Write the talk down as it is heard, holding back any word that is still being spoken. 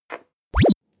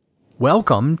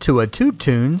Welcome to a Tube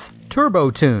Tunes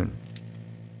Turbo Tune.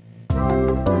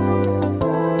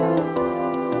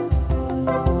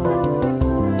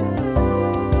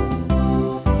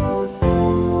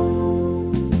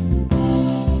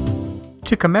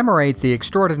 To commemorate the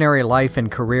extraordinary life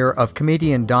and career of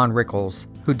comedian Don Rickles,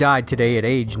 who died today at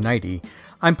age 90,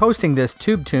 I'm posting this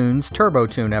Tube Tunes Turbo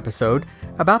Tune episode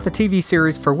about the TV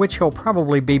series for which he'll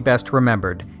probably be best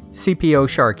remembered, Cpo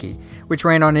Sharkey, which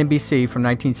ran on NBC from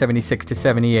 1976 to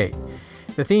 78.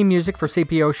 The theme music for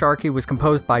Cpo Sharkey was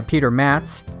composed by Peter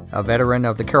Matz, a veteran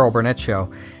of the CAROL BURNETT Show,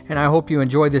 and I hope you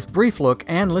enjoy this brief look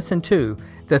and listen to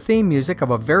the theme music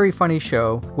of a very funny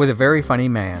show with a very funny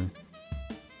man.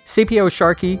 Cpo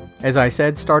Sharkey, as I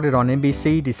said, started on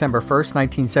NBC December 1st,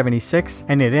 1976,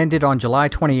 and it ended on July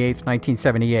 28th,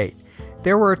 1978.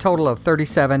 There were a total of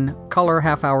 37 color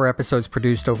half-hour episodes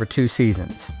produced over 2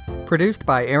 seasons. Produced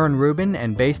by Aaron Rubin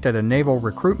and based at a naval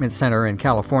recruitment center in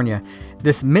California,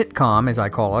 this MITCOM, as I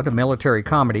call it, a military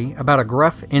comedy about a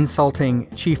gruff, insulting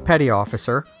chief petty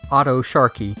officer, Cpo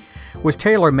Sharkey, was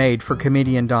tailor-made for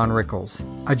comedian Don Rickles,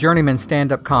 a journeyman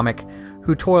stand-up comic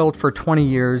who toiled for 20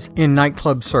 years in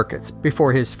nightclub circuits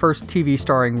before his first TV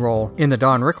starring role in The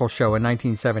Don Rickles Show in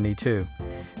 1972.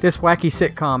 This wacky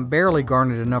sitcom barely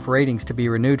garnered enough ratings to be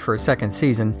renewed for a second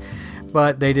season,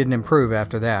 but they didn't improve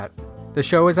after that. The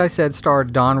show, as I said,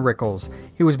 starred Don Rickles.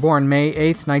 He was born May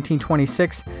 8,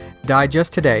 1926, died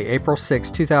just today, April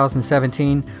 6,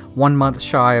 2017, 1 month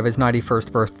shy of his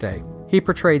 91st birthday. He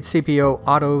portrayed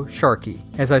Cpo Sharkey.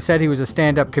 As I said, he was a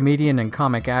stand-up comedian and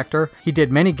comic actor. He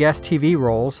did many guest TV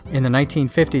roles in the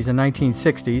 1950s and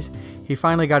 1960s. He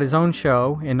finally got his own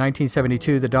show in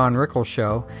 1972, The Don Rickles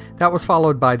Show. That was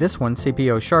followed by this one,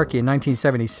 Cpo Sharkey, in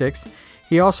 1976.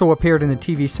 He also appeared in the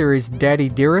TV series Daddy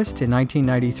Dearest in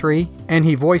 1993, and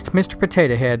he voiced Mr.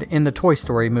 Potato Head in the Toy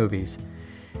Story movies.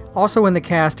 Also in the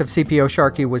cast of Cpo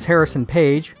Sharkey was Harrison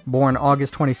Page. Born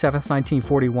August 27,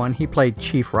 1941, he played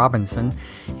Chief Robinson.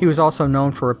 He was also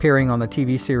known for appearing on the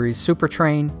TV series Super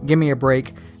Train, Gimme a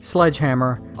Break,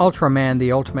 Sledgehammer, Ultraman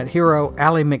the Ultimate Hero,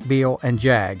 Ally McBeal, and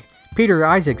Jag. Peter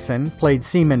Isaacson played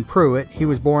Seaman Pruitt. He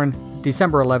was born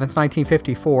December 11,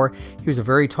 1954. He was a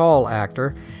very tall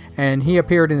actor, and he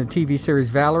appeared in the TV series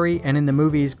Valerie and in the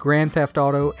movies Grand Theft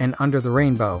Auto and Under the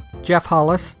Rainbow. Jeff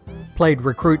Hollis played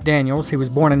Recruit Daniels. He was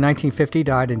born in 1950,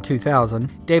 died in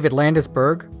 2000. David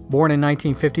Landisberg, born in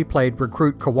 1950, played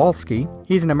Recruit Kowalski.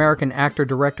 He's an American actor,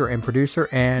 director, and producer,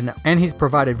 and he's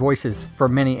provided voices for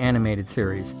many animated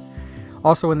series.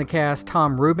 Also in the cast,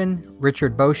 Tom Rubin,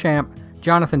 Richard Beauchamp,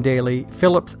 Jonathan Daly,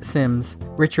 Phillips Sims,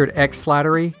 Richard X.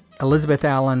 Slattery, Elizabeth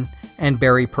Allen, and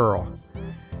Barry Pearl.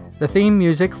 The theme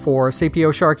music for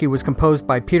Cpo Sharkey was composed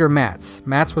by Peter Matz.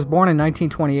 Matz was born in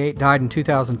 1928, died in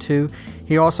 2002.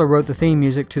 He also wrote the theme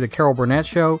music to The CAROL BURNETT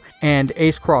Show and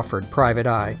Ace Crawford, Private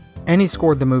Eye. And he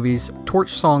scored the movies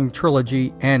Torch Song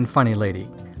Trilogy and Funny Lady.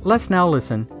 Let's now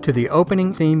listen to the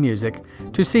opening theme music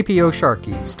to Cpo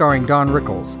Sharkey, starring Don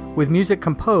Rickles, with music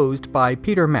composed by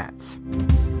Peter Matz.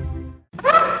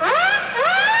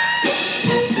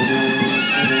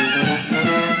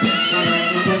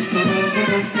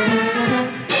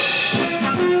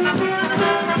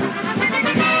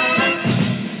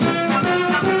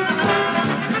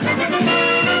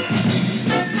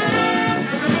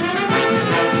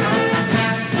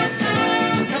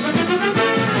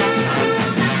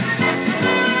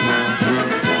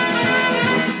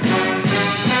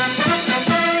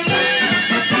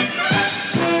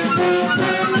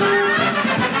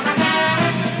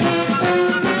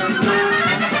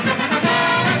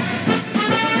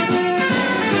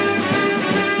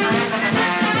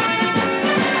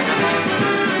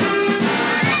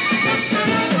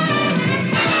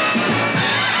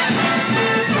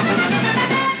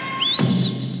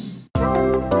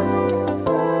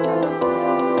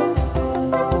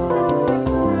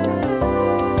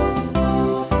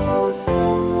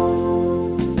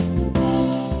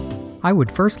 I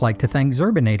would first like to thank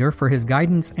Zerbinator for his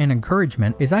guidance and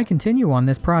encouragement as I continue on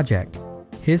this project.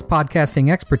 His podcasting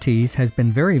expertise has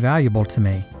been very valuable to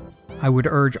me. I would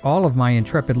urge all of my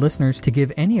intrepid listeners to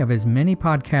give any of his many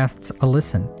podcasts a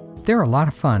listen. They're a lot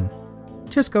of fun.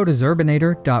 Just go to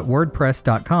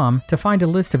zerbinator.wordpress.com to find a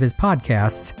list of his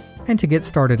podcasts and to get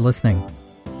started listening.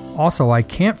 Also, I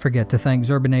can't forget to thank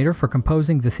Zerbinator for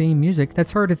composing the theme music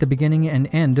that's heard at the beginning and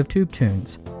end of Tube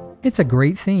Tunes. It's a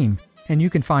great theme, and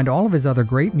you can find all of his other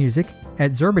great music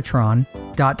at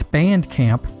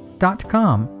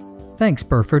zerbitron.bandcamp.com. Thanks,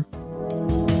 Burford.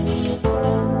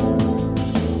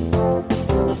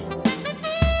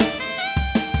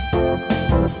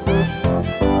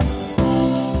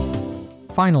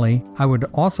 Finally, I would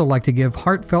also like to give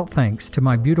heartfelt thanks to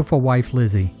my beautiful wife,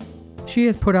 Lizzie. She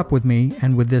has put up with me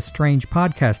and with this strange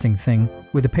podcasting thing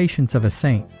with the patience of a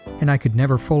saint, and I could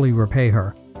never fully repay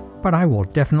her. But I will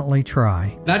definitely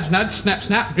try. Nudge, nudge, snap,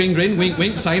 snap, grin, grin, wink,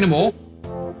 wink, say no more.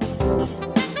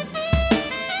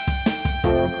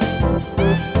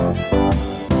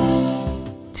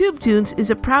 Tube Tunes is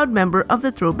a proud member of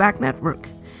the Throwback Network.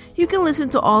 You can listen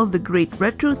to all of the great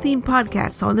retro-themed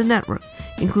podcasts on the network,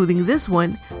 including this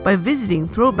one, by visiting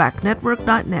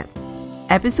throwbacknetwork.net.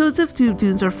 Episodes of Tube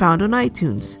Tunes are found on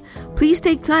iTunes. Please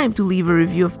take time to leave a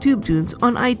review of Tube Tunes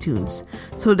on iTunes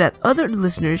so that other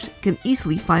listeners can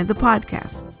easily find the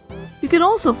podcast. You can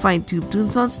also find Tube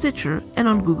Tunes on Stitcher and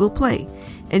on Google Play,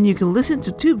 and you can listen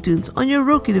to Tube Tunes on your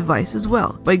Roku device as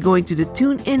well by going to the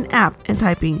TuneIn app and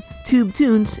typing Tube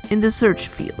Tunes in the search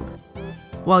field.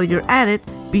 While you're at it,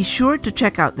 be sure to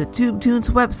check out the Tube Tunes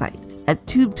website at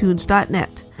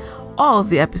tubetunes.net. All of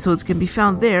the episodes can be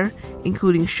found there,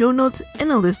 including show notes and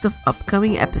a list of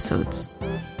upcoming episodes.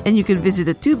 And you can visit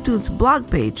the Tube Tunes blog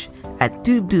page at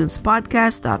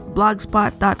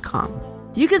tubetunespodcast.blogspot.com.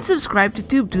 You can subscribe to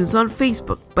Tube Tunes on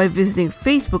Facebook by visiting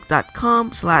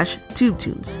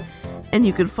facebook.com/tubetunes. And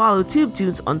you can follow Tube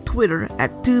Tunes on Twitter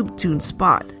at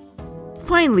TubeTunesPod.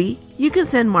 Finally, you can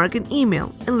send Mark an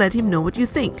email and let him know what you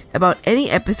think about any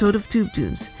episode of Tube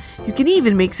Tunes. You can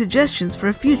even make suggestions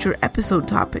for future episode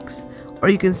topics, or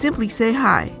you can simply say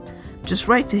hi. Just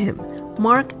write to him,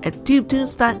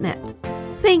 mark@tubetunes.net.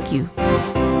 Thank you.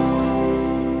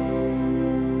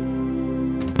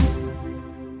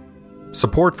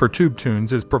 Support for Tube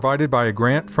Tunes is provided by a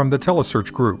grant from the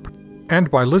Telesearch Group and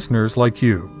by listeners like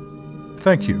you.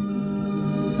 Thank you.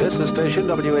 This is station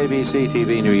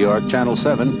WABC-TV New York, Channel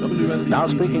 7. Now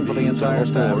speaking for the entire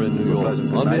staff in New York.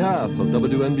 On behalf of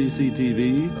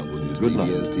WNBC-TV, good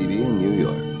night. CBS TV in New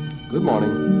York. Good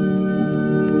morning.